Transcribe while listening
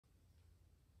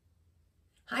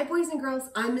Hi, boys and girls.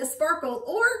 I'm Miss Sparkle,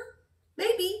 or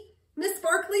maybe Miss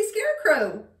Sparkly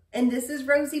Scarecrow. And this is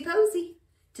Rosie Posey.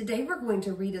 Today we're going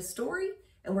to read a story,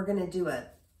 and we're going to do a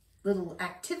little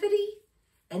activity,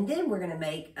 and then we're going to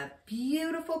make a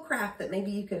beautiful craft that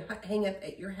maybe you could hang up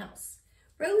at your house.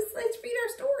 Rose, let's read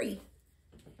our story.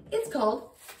 It's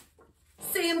called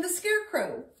Sam the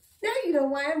Scarecrow. Now you know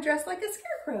why I'm dressed like a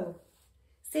scarecrow.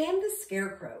 Sam the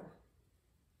Scarecrow.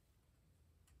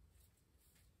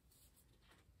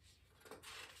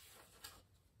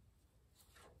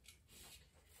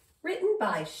 Written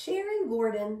by Sharon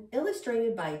Gordon,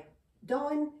 illustrated by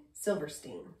Don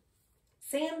Silverstein.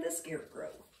 Sam the Scarecrow.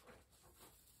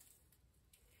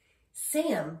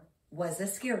 Sam was a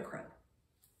scarecrow.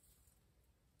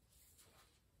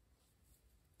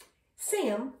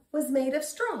 Sam was made of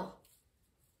straw.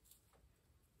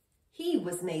 He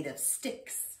was made of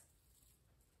sticks.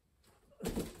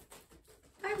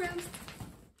 Bye, Rose.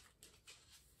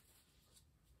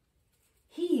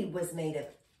 He was made of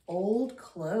old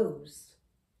clothes.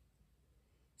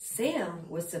 Sam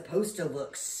was supposed to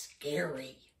look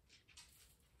scary.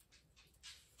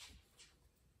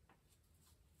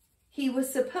 He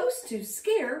was supposed to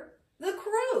scare the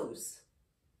crows.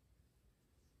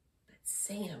 But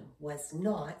Sam was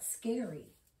not scary.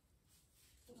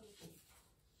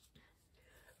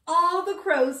 All the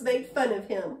crows made fun of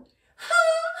him. Ha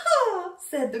ha,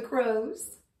 said the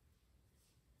crows.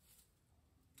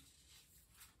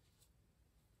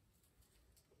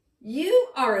 You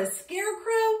are a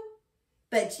scarecrow,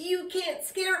 but you can't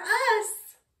scare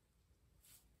us.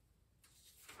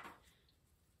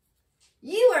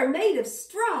 You are made of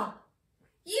straw.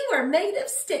 You are made of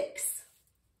sticks.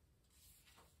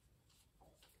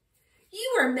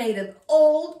 You are made of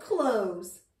old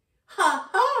clothes. Ha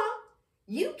ha,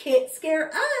 you can't scare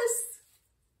us.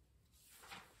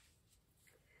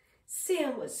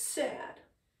 Sam was sad.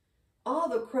 All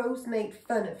the crows made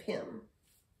fun of him.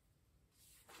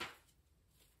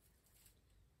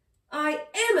 I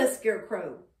am a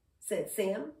scarecrow, said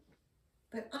Sam,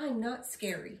 but I'm not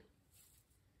scary.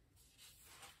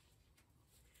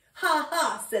 Ha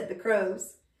ha, said the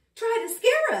crows. Try to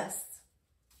scare us.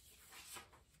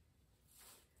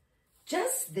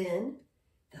 Just then,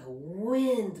 the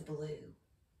wind blew.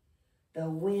 The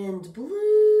wind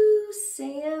blew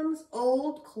Sam's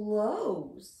old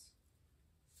clothes.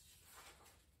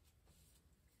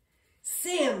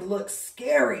 Sam looked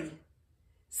scary.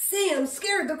 Sam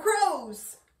scared the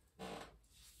crows.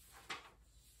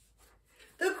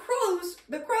 The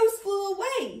crows flew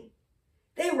away.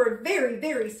 They were very,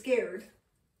 very scared.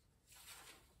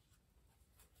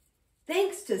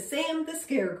 Thanks to Sam the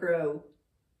Scarecrow.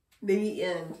 The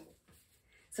end.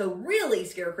 So really,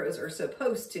 scarecrows are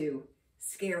supposed to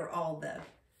scare all the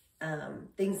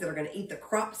things that are going to eat the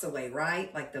crops away,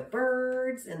 right? Like the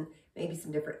birds and maybe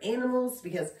some different animals,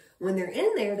 because when they're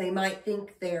in there, they might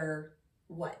think they're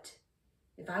what?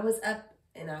 If I was up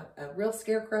in a real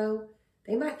scarecrow,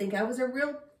 they might think I was a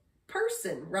real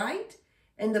person, right?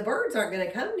 And the birds aren't going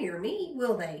to come near me,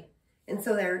 will they? And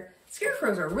so their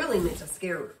scarecrows are really meant to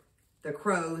scare the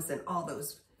crows and all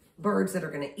those birds that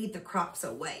are going to eat the crops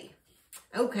away.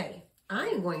 Okay, I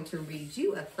am going to read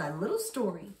you a fun little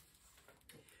story.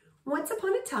 Once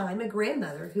upon a time, a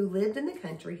grandmother who lived in the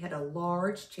country had a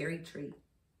large cherry tree.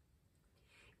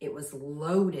 It was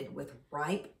loaded with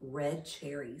ripe red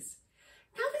cherries.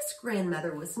 Now this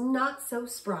grandmother was not so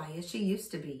spry as she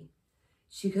used to be.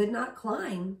 She could not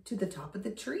climb to the top of the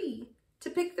tree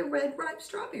to pick the red ripe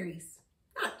strawberries.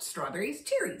 Not strawberries,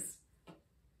 cherries.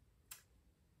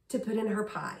 To put in her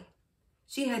pie.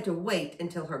 She had to wait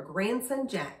until her grandson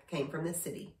Jack came from the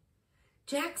city.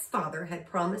 Jack's father had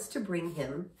promised to bring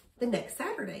him the next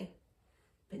Saturday,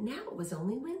 but now it was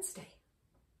only Wednesday.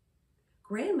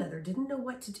 Grandmother didn't know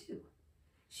what to do.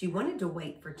 She wanted to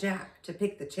wait for Jack to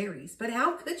pick the cherries, but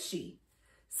how could she?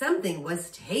 Something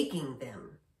was taking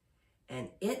them, and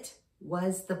it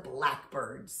was the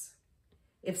blackbirds.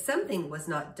 If something was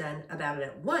not done about it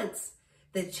at once,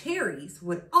 the cherries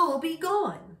would all be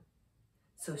gone.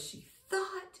 So she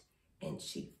thought and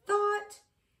she thought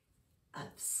of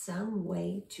some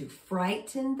way to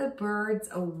frighten the birds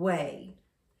away.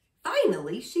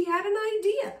 Finally, she had an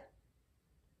idea.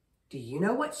 Do you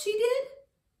know what she did?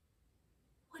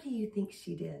 What do you think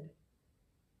she did?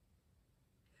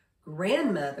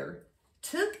 Grandmother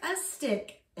took a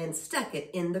stick and stuck it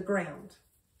in the ground.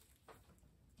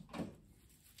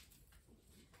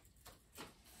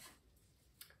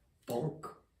 Bonk.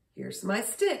 Here's my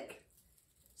stick.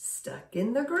 Stuck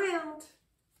in the ground.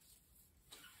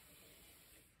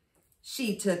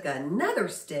 She took another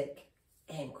stick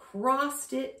and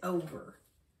crossed it over.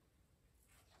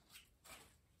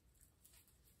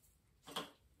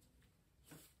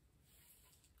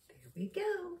 we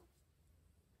go.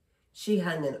 She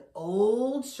hung an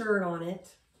old shirt on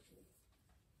it.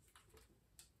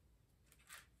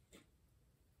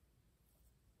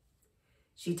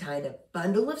 She tied a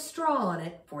bundle of straw on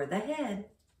it for the head.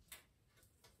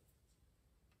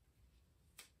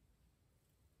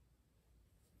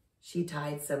 She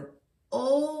tied some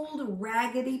old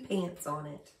raggedy pants on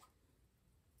it.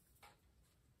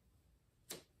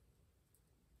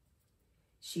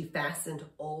 She fastened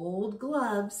old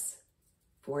gloves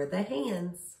for the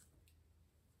hands.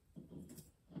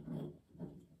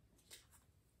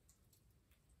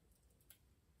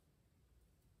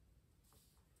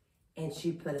 And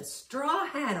she put a straw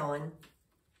hat on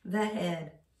the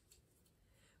head.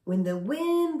 When the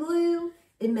wind blew,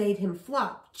 it made him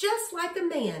flop just like a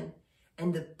man,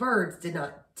 and the birds did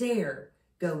not dare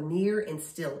go near and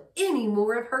steal any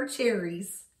more of her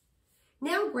cherries.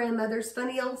 Now Grandmother's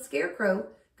funny old Scarecrow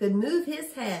could move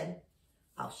his head.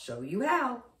 I'll show you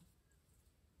how.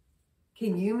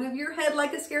 Can you move your head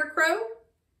like a scarecrow?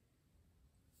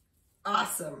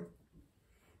 Awesome.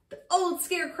 The old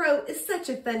Scarecrow is such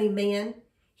a funny man.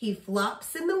 He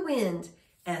flops in the wind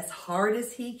as hard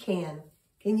as he can.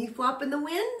 Can you flop in the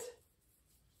wind?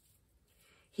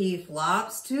 He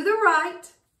flops to the right.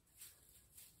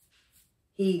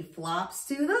 He flops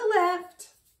to the left.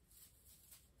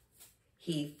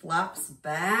 He flops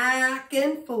back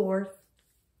and forth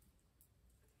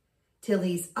till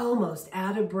he's almost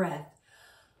out of breath.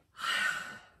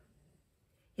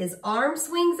 His arm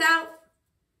swings out.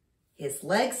 His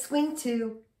legs swing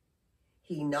too.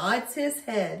 He nods his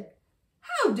head.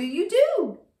 How do you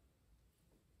do?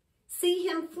 See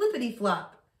him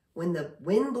flippity-flop when the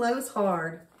wind blows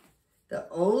hard. The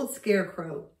old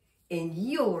Scarecrow in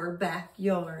your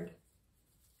backyard.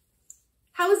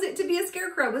 How is it to be a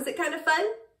scarecrow? Was it kind of fun?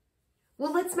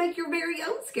 Well, let's make your very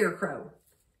own scarecrow.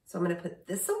 So I'm going to put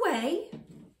this away.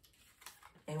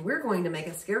 And we're going to make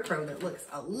a scarecrow that looks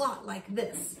a lot like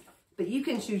this. But you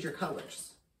can choose your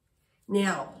colors.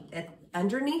 Now,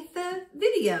 underneath the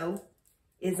video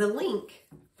is a link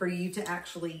for you to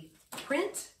actually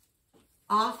print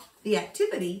off the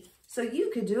activity so you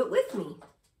could do it with me.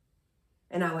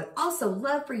 And I would also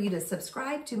love for you to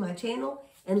subscribe to my channel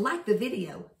and like the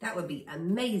video. That would be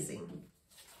amazing.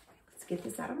 Let's get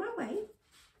this out of my way.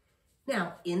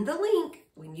 Now, in the link,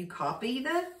 when you copy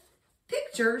the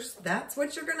pictures, that's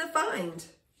what you're going to find.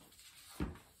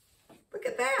 Look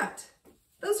at that.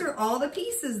 Those are all the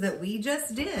pieces that we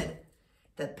just did.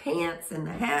 The pants and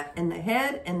the hat and the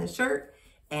head and the shirt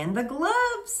and the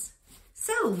gloves.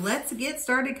 So let's get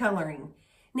started coloring.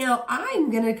 Now, I'm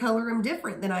going to color them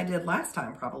different than I did last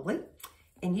time, probably.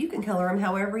 And you can color them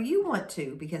however you want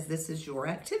to, because this is your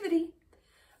activity.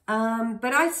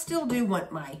 But I still do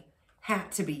want my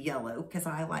hat to be yellow, because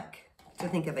I like to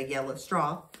think of a yellow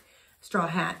straw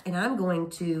hat. And I'm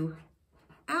going to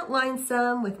outline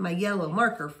some with my yellow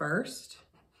marker first.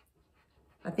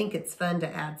 I think it's fun to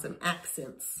add some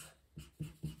accents.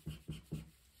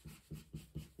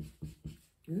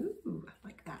 Ooh, I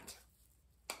like that.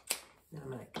 Now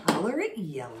I'm going to color it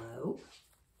yellow.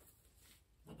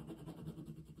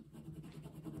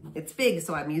 It's big,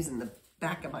 so I'm using the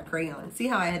back of my crayon. See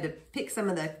how I had to pick some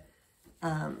of the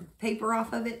paper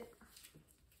off of it?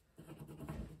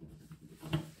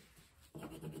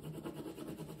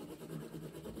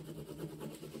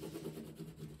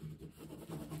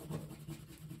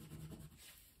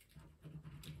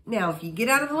 Now, if you get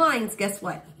out of the lines, guess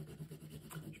what?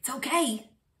 It's okay,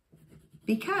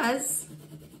 because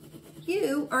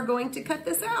you are going to cut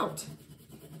this out.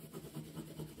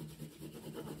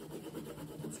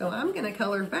 So I'm going to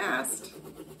color fast,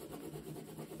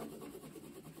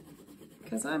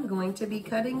 because I'm going to be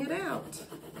cutting it out.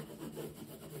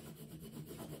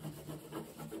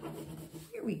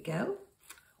 Here we go.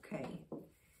 Okay.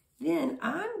 Then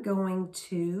I'm going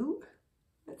to,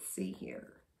 let's see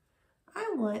here.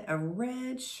 I want a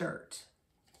red shirt.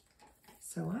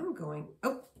 So I'm going,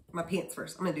 oh, my pants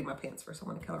first. I'm going to do my pants first. I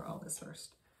want to color all this first.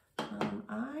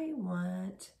 I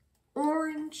want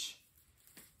orange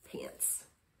pants.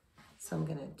 So I'm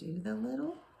going to do the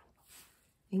little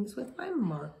things with my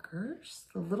markers,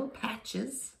 the little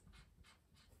patches.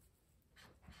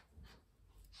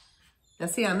 Now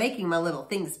see, I'm making my little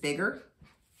things bigger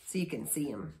so you can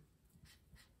see them.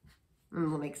 I'm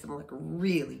going to make them look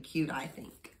really cute, I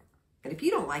think. But if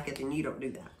you don't like it, then you don't do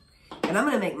that. And I'm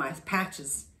going to make my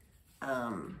patches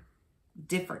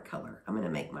different color. I'm going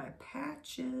to make my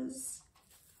patches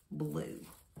blue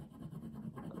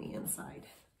on the inside.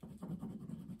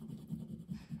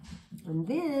 And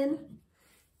then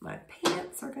my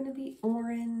pants are going to be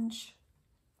orange.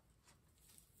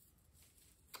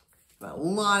 A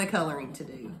lot of coloring to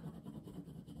do.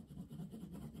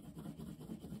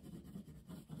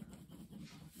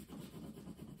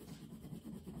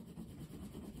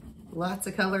 Lots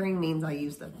of coloring means I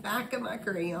use the back of my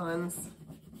crayons.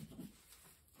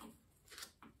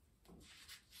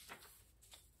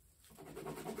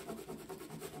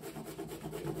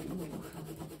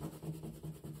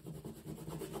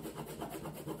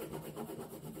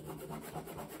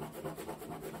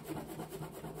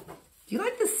 Do you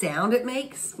like the sound it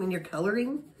makes when you're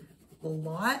coloring a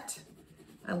lot?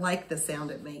 I like the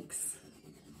sound it makes.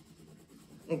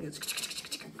 It goes,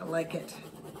 I like it.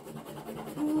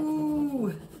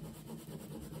 Ooh.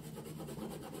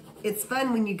 It's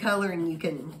fun when you color and you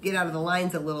can get out of the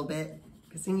lines a little bit,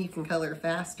 because then you can color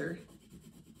faster.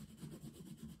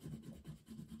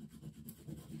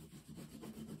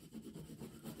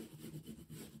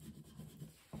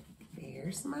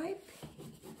 There's my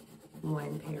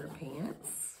one pair of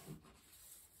pants.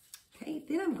 Okay,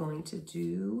 then I'm going to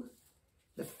do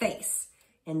the face.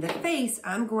 And the face,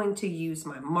 I'm going to use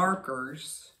my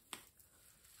markers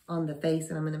on the face,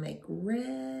 and I'm going to make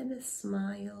red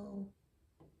smile.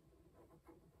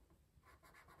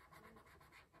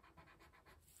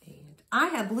 And I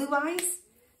have blue eyes,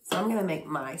 so I'm going to make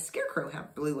my Scarecrow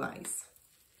have blue eyes.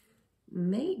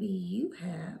 Maybe you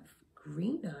have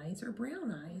green eyes or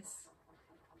brown eyes.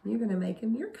 You're going to make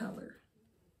him your color.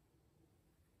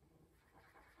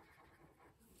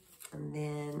 And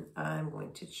then I'm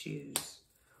going to choose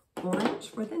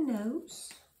orange for the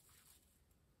nose.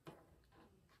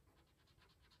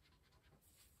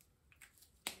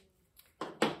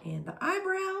 And the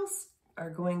eyebrows are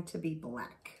going to be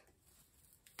black.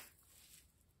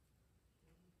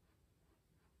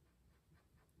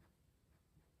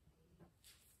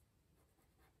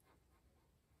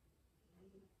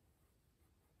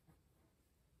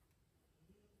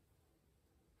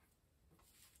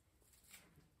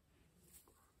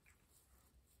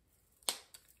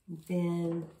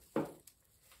 Then I'm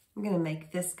going to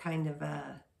make this kind of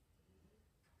a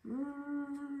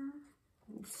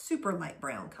super light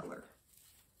brown color.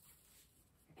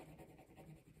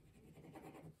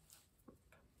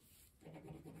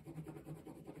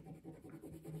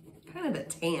 Kind of a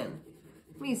tan.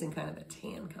 I'm using kind of a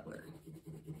tan color.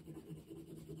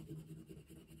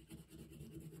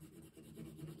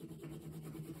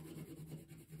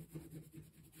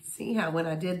 See how when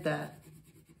I did the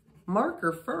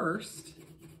marker first,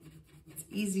 it's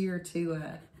easier to,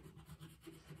 I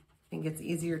think it's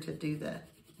easier to do the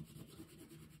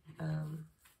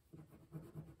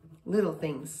little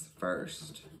things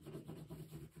first.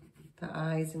 The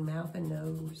eyes and mouth and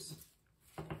nose.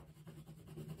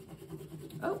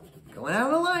 Oh, going out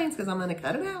of the lines because I'm going to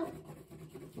cut it out.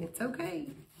 It's okay.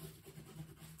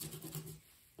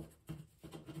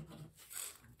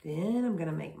 Then I'm going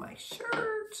to make my shirt.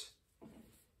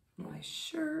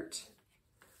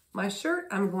 My shirt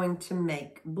I'm going to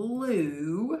make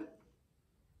blue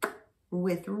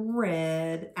with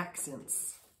red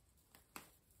accents.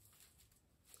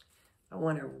 I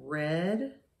want a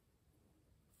red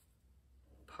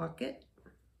pocket.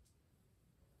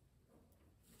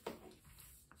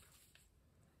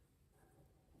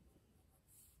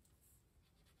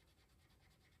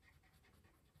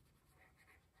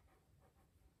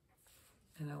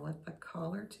 And I want the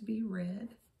collar to be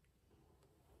red.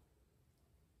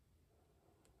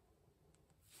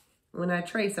 When I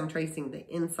trace, I'm tracing the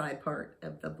inside part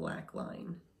of the black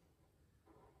line.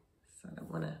 So I don't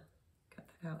want to cut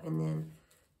that out. And then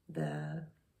the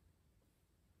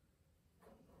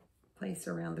place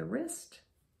around the wrist,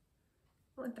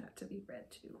 I want that to be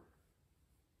red too.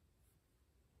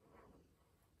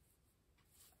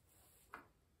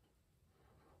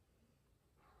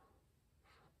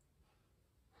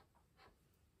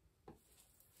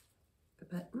 The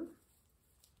button.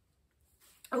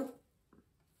 Oh!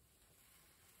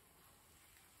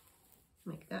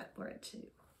 Make that red too.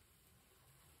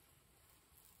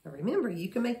 Now remember, you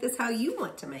can make this how you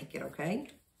want to make it, okay?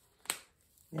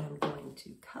 Then I'm going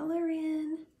to color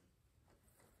in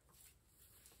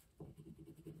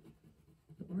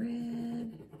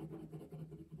red,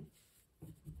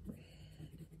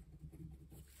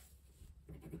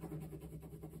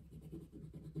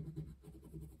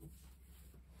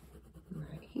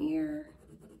 right here,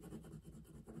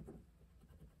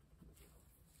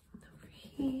 over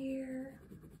here.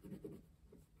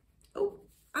 Oh,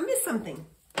 I missed something.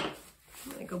 I'm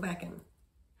going to go back and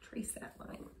trace that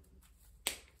line.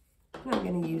 And I'm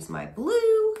going to use my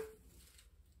blue.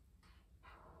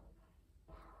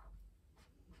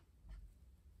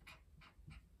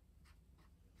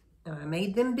 Now I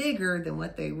made them bigger than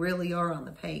what they really are on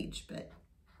the page, but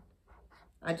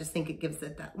I just think it gives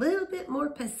it that little bit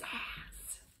more pizzazz.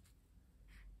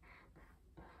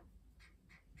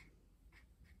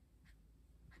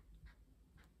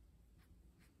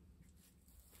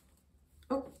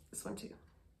 Oh, this one too.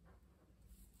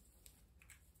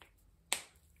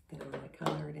 Then I'm going to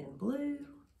color it in blue.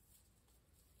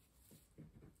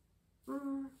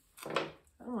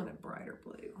 I want a brighter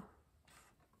blue.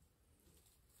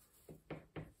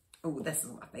 Oh, this is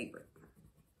my favorite.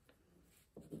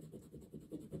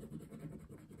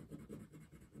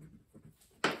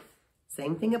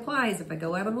 Same thing applies. If I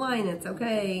go out of line, it's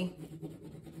okay.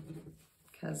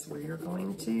 Because we're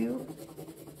going to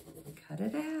cut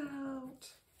it out.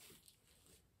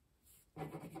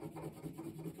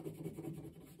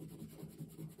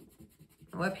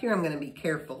 Well, up here I'm going to be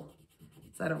careful,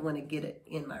 so I don't want to get it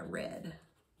in my red.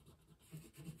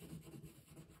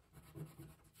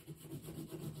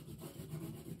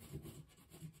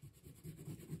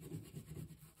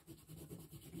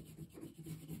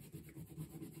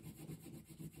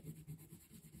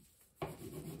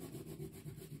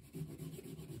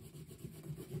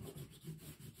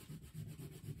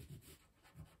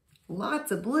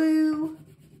 Lots of blue.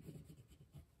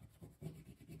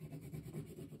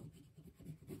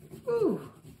 Ooh,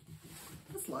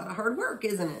 that's a lot of hard work,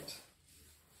 isn't it?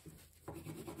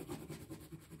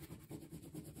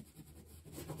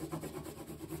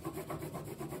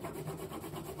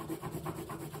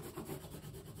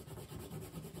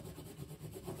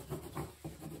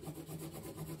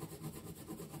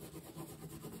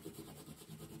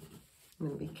 I'm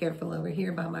going to be careful over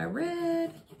here by my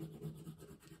red.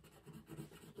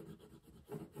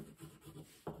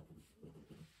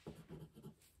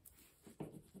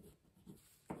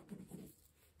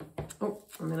 Oh,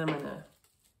 and then I'm going to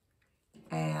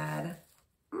add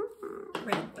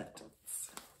red buttons.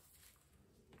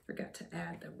 Forgot to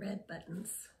add the red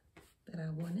buttons that I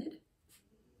wanted.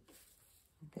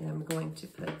 Then I'm going to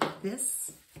put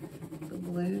this, the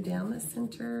blue down the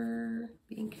center,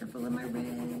 being careful of my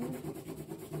red.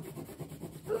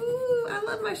 Ooh, I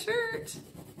love my shirt.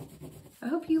 I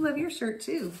hope you love your shirt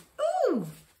too. Ooh,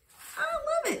 I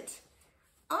love it.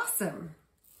 Awesome.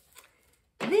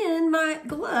 Then my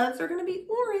gloves are going to be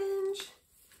orange.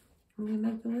 I'm going to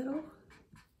make the little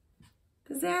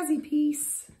pizzazzy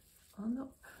piece on the,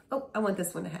 oh, I want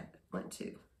this one to have one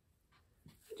too.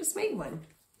 I just made one.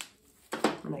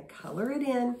 I'm going to color it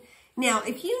in. Now,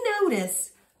 if you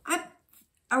notice,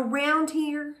 around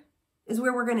here is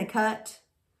where we're going to cut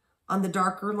on the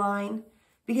darker line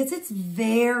because it's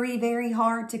very, very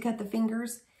hard to cut the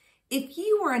fingers. If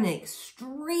you are an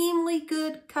extremely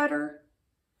good cutter,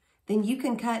 then you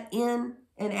can cut in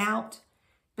and out.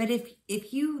 But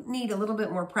if you need a little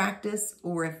bit more practice,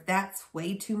 or if that's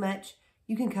way too much,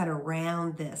 you can cut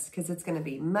around this because it's going to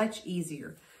be much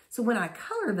easier. So when I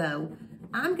color though,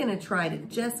 I'm going to try to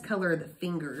just color the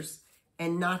fingers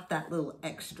and not that little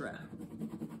extra.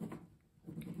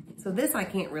 So this I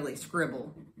can't really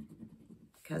scribble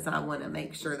because I want to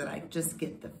make sure that I just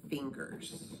get the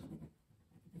fingers.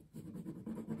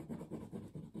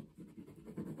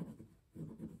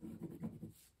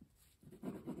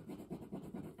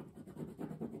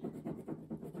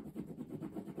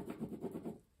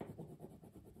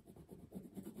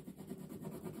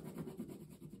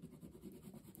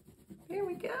 There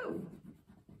we go.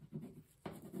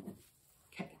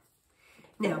 Okay.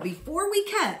 Now, before we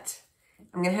cut,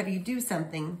 I'm going to have you do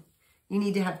something. You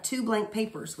need to have 2 blank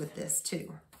papers with this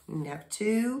too. You need to have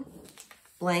 2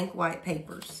 blank white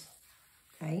papers.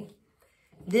 Okay.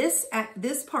 This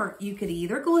part you could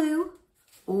either glue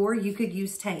or you could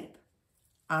use tape.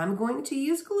 I'm going to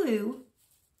use glue.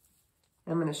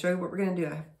 I'm going to show you what we're going to do.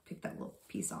 I picked that little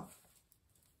piece off.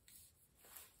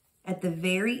 At the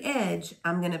very edge,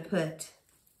 I'm going to put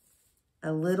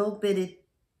a little bit of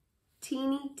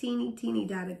teeny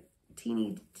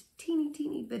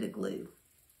bit of glue.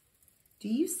 Do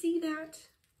you see that?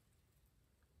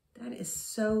 That is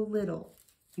so little.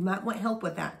 You might want help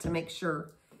with that to make sure.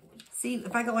 See,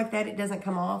 if I go like that, it doesn't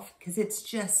come off because it's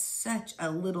just such a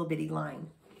little bitty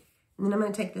line. And then I'm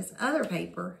going to take this other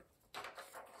paper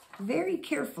very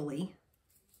carefully.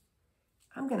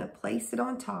 I'm going to place it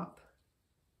on top.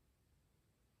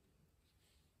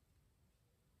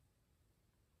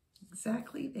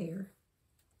 Exactly there.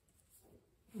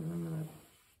 And I'm going to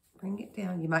bring it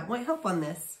down. You might want help on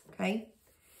this, okay?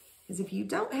 Because if you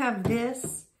don't have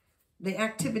this, the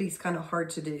activity's kind of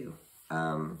hard to do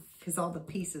because all the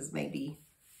pieces may be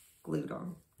glued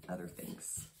on other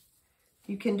things.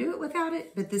 You can do it without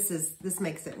it, but this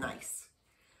makes it nice.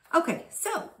 Okay,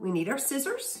 so we need our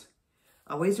scissors.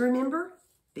 Always remember,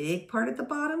 big part at the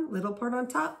bottom, little part on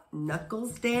top,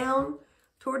 knuckles down,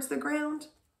 towards the ground,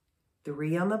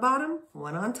 3 on the bottom,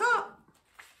 1 on top.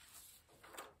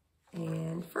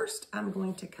 And first I'm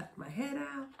going to cut my head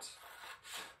out.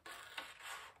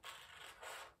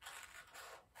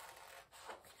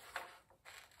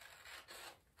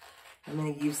 I'm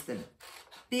going to use the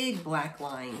big black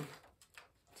line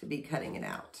to be cutting it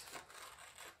out.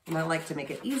 And I like to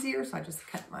make it easier, so I just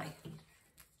cut my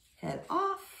head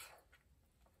off.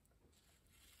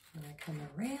 And I come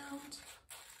around.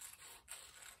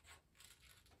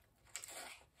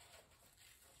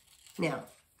 Now,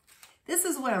 this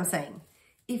is what I'm saying.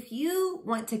 If you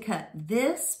want to cut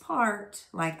this part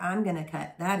like I'm going to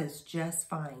cut, that is just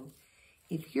fine.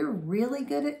 If you're really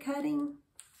good at cutting,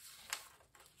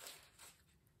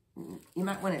 you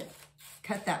might want to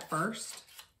cut that first,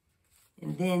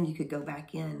 and then you could go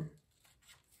back in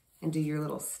and do your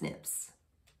little snips,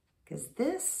 because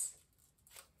this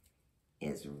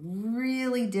is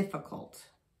really difficult,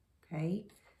 okay?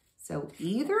 So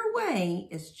either way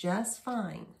is just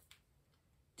fine.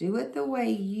 Do it the way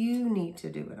you need to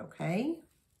do it, okay?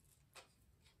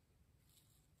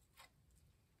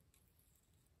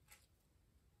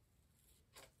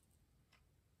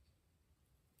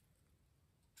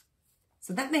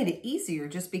 So that made it easier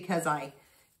just because I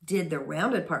did the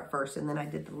rounded part first and then I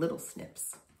did the little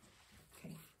snips.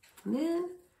 Okay, and then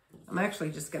I'm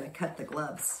actually just going to cut the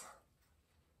gloves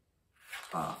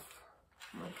off.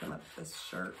 I'm going to come up this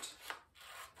shirt.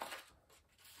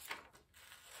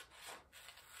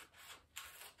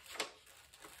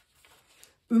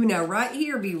 Ooh, now right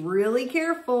here, be really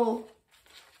careful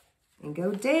and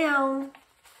go down.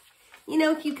 You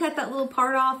know, if you cut that little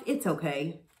part off, it's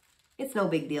okay. It's no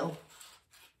big deal.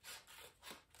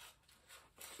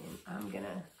 And I'm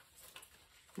gonna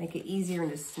make it easier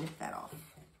and just snip that off.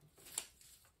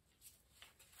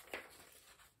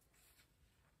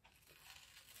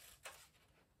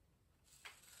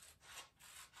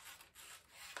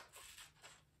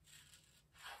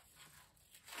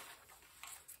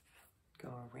 Go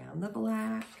around the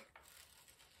black,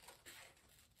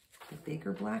 the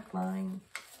bigger black line.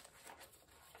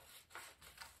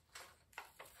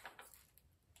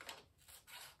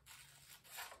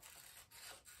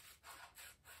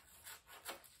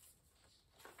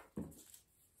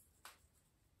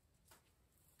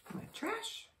 My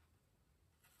trash.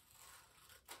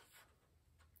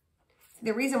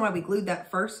 The reason why we glued that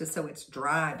first is so it's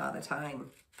dry by the time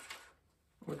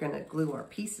we're going to glue our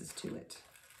pieces to it.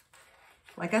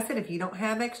 Like I said, if you don't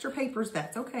have extra papers,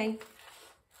 that's okay.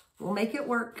 We'll make it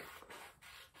work.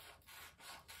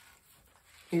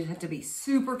 You just have to be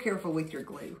super careful with your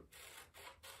glue.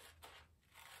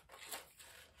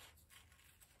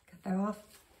 Cut that off.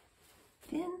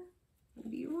 Then,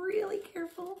 be really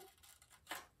careful.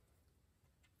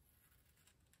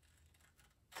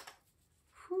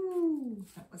 Whew,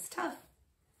 that was tough.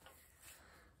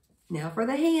 Now for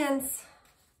the hands.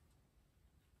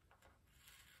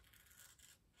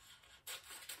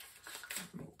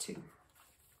 Two.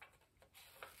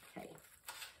 Okay.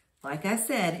 Like I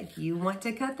said, if you want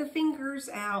to cut the fingers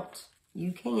out,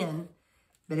 you can,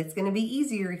 but it's going to be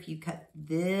easier if you cut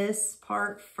this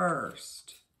part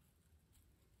first.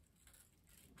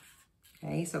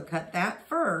 Okay, so cut that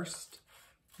first,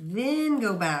 then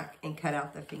go back and cut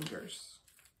out the fingers.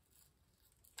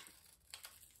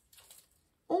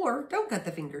 Or don't cut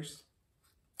the fingers.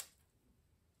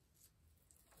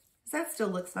 That still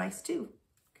looks nice too,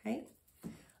 okay?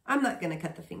 I'm not going to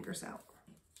cut the fingers out.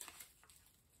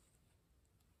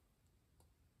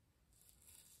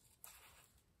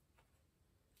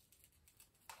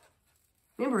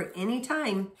 Remember, at any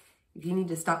time, if you need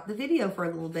to stop the video for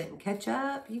a little bit and catch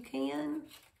up, you can.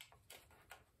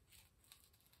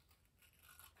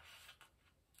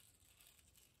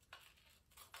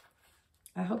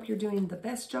 I hope you're doing the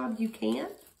best job you can.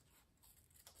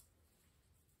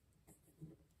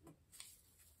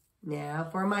 Now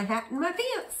for my hat and my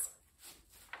pants.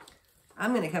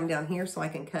 I'm going to come down here so I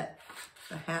can cut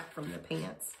the hat from the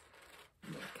pants.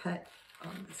 I'm going to cut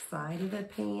on the side of the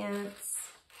pants.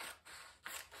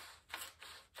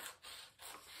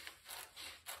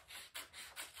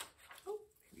 Oh,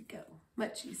 here we go.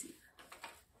 Much easier.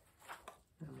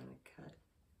 I'm going to cut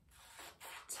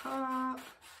top.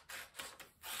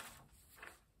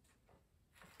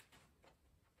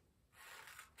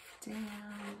 Down.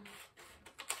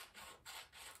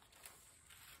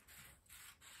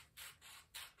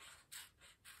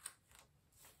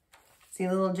 See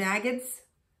the little jaggeds?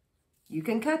 You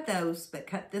can cut those, but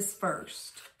cut this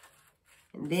first.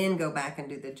 And then go back and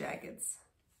do the jaggeds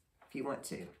if you want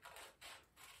to.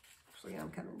 Actually, I'm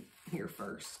coming here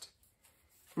first.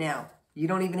 Now, you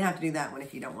don't even have to do that one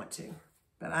if you don't want to.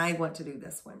 but I want to do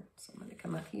this one. So I'm going to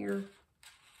come up here.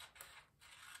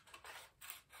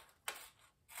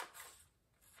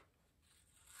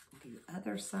 Do the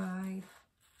other side.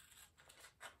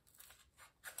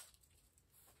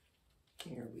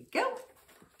 Here we go.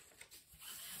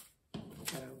 Put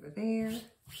that over there.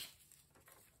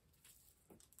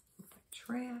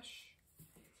 Trash.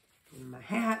 And my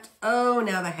hat. Oh,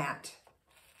 now the hat.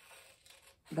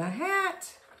 The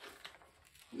hat,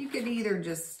 you could either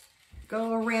just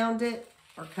go around it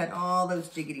or cut all those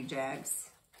jiggity jags.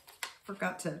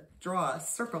 Forgot to draw a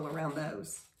circle around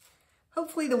those.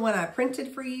 Hopefully the one I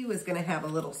printed for you is going to have a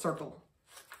little circle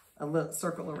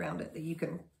around it that you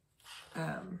can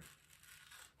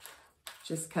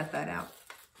just cut that out.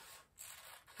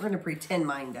 We're going to pretend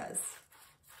mine does.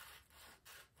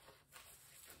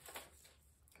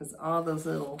 Because all those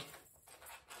little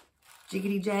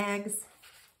jiggity jags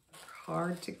are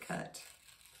hard to cut.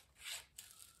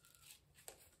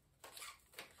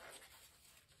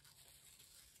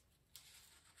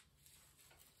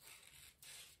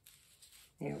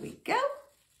 There we go.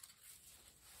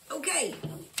 Okay.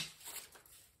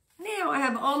 Now I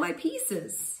have all my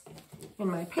pieces and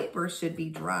my paper should be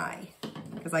dry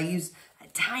because I used a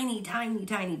tiny, tiny,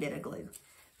 tiny bit of glue.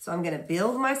 So I'm going to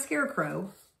build my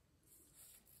scarecrow.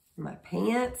 My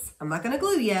pants, I'm not going to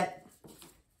glue yet.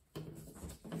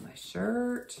 My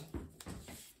shirt,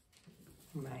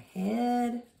 my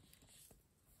head,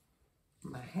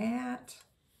 my hat,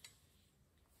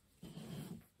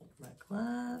 my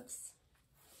gloves.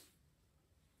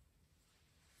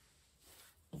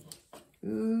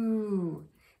 Ooh.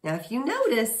 Now if you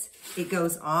notice, it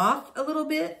goes off a little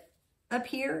bit up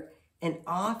here and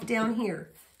off down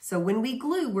here. So when we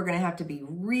glue, we're going to have to be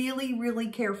really, really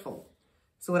careful.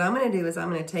 So what I'm going to do is I'm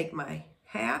going to take my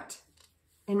hat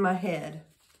and my head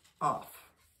off.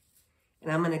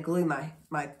 And I'm going to glue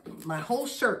my whole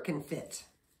shirt can fit.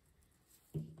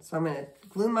 So I'm going to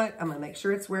glue I'm going to make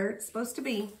sure it's where it's supposed to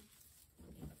be.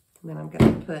 And then I'm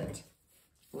going to put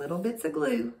little bits of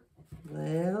glue,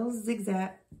 little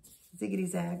ziggity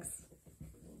zags.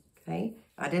 Okay,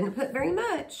 I didn't put very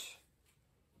much.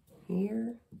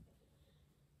 Here.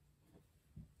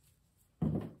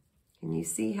 Can you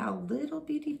see how little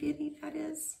bitty that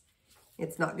is?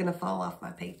 It's not going to fall off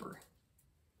my paper.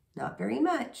 Not very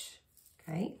much.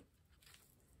 Okay.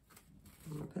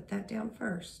 I'm going to put that down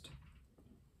first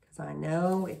because I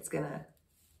know it's going to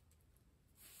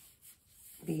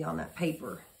be on that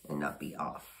paper and not be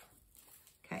off.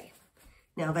 Okay.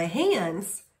 Now the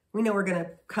hands, we know we're going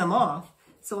to come off.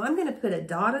 So I'm going to put a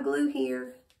dot of glue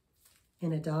here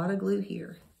and a dot of glue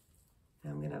here.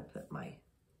 And I'm going to put my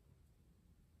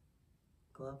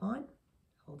glove on,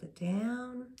 hold it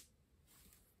down.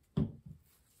 I'm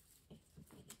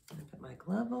going to put my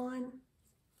glove on,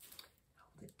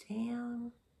 hold it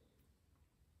down.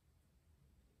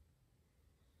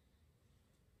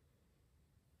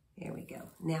 There we go.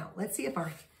 Now, let's see if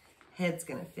our head's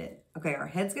going to fit. Okay, our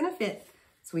head's going to fit,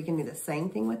 so we can do the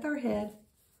same thing with our head.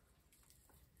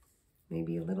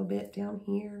 Maybe a little bit down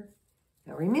here.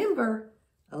 Now remember,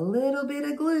 a little bit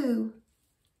of glue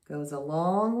goes a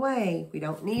long way. We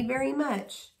don't need very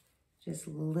much, just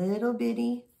little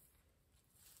bitty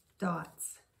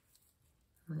dots.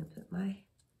 I'm going to put my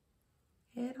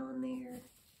head on there.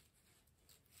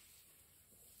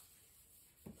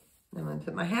 I'm going to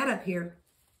put my hat up here.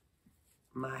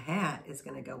 My hat is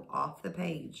going to go off the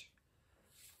page.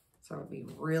 So I'll be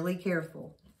really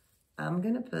careful. I'm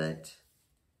going to put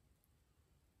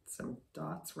some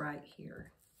dots right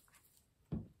here.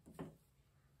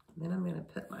 Then I'm going to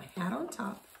put my hat on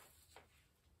top.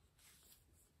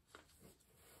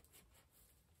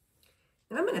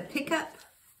 And I'm going to pick up,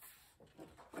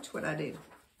 watch what I do.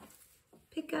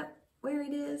 Pick up where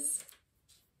it is.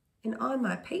 And on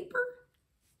my paper,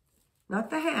 not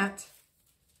the hat,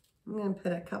 I'm going to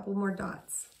put a couple more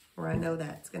dots where I know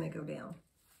that's going to go down.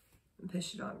 And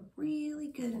push it on really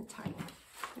good and tight.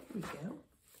 There we go.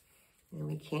 And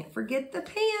we can't forget the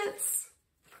pants.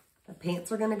 The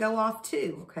pants are going to go off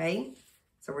too, okay?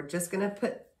 So we're just going to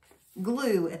put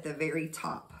glue at the very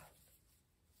top.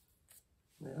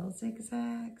 Little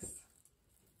zigzags.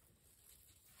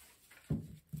 I'm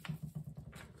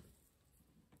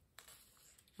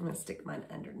going to stick mine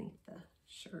underneath the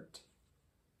shirt.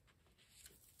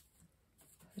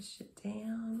 Push it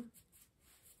down.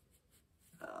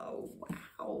 Oh, wow.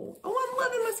 Oh, I'm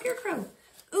loving my scarecrow.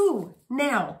 Ooh,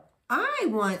 now I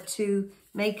want to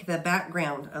make the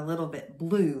background a little bit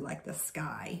blue like the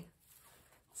sky.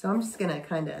 So I'm just going to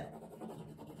kind of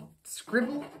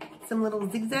scribble some little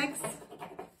zigzags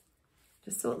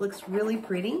just so it looks really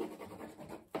pretty.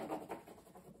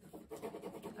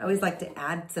 I always like to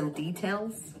add some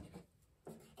details.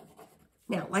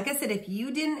 Now, like I said, if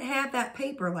you didn't have that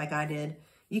paper like I did,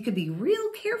 you could be real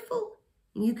careful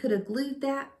and you could have glued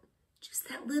that, just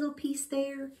that little piece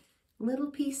there,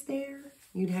 little piece there.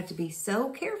 You'd have to be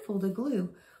so careful to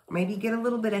glue. Or maybe get a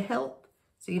little bit of help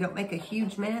so you don't make a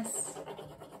huge mess.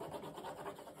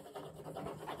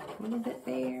 A little bit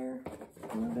there,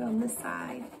 a little bit on this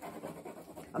side.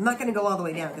 I'm not gonna go all the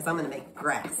way down because I'm gonna make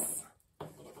grass.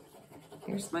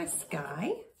 Here's my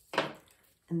sky.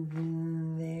 And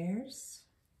then there's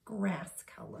grass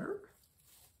color.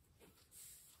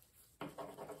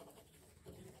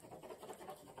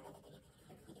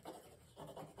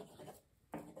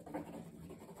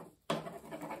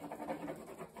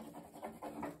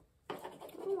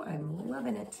 Oh, I'm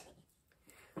loving it.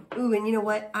 Ooh, and you know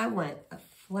what? I want a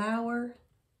flower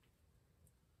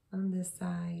on this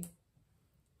side.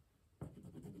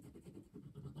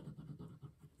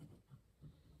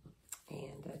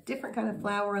 And a different kind of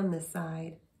flower on this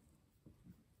side.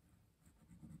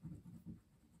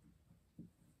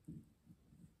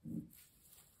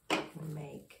 We'll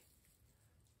make,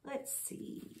 let's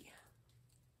see.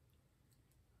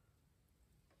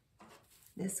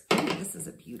 This is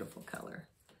a beautiful color.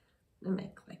 I'll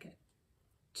make like a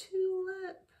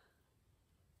tulip,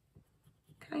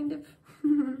 kind of.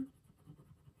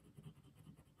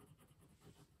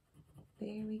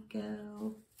 There we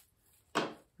go.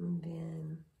 And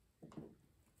then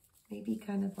maybe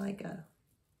kind of like a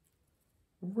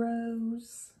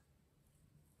rose,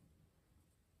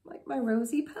 like my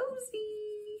Rosy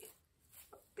Posy.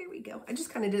 There we go. I just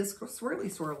kind of did a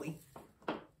swirly swirly.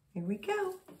 There we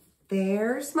go.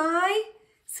 There's my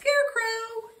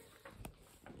Scarecrow.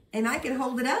 And I can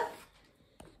hold it up.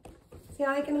 See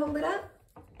how I can hold it up?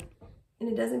 And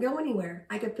it doesn't go anywhere.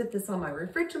 I could put this on my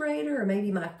refrigerator or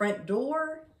maybe my front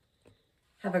door.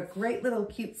 Have a great little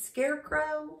cute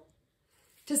scarecrow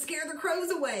to scare the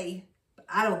crows away. But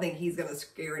I don't think he's gonna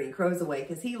scare any crows away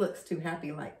because he looks too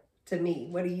happy like to me.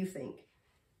 What do you think?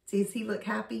 See, does he look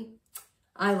happy?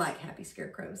 I like happy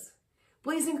scarecrows.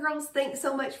 Boys and girls, thanks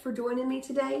so much for joining me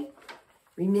today.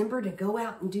 Remember to go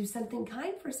out and do something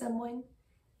kind for someone.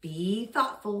 Be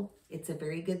thoughtful. It's a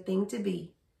very good thing to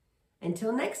be.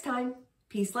 Until next time,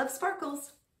 peace, love,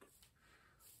 sparkles.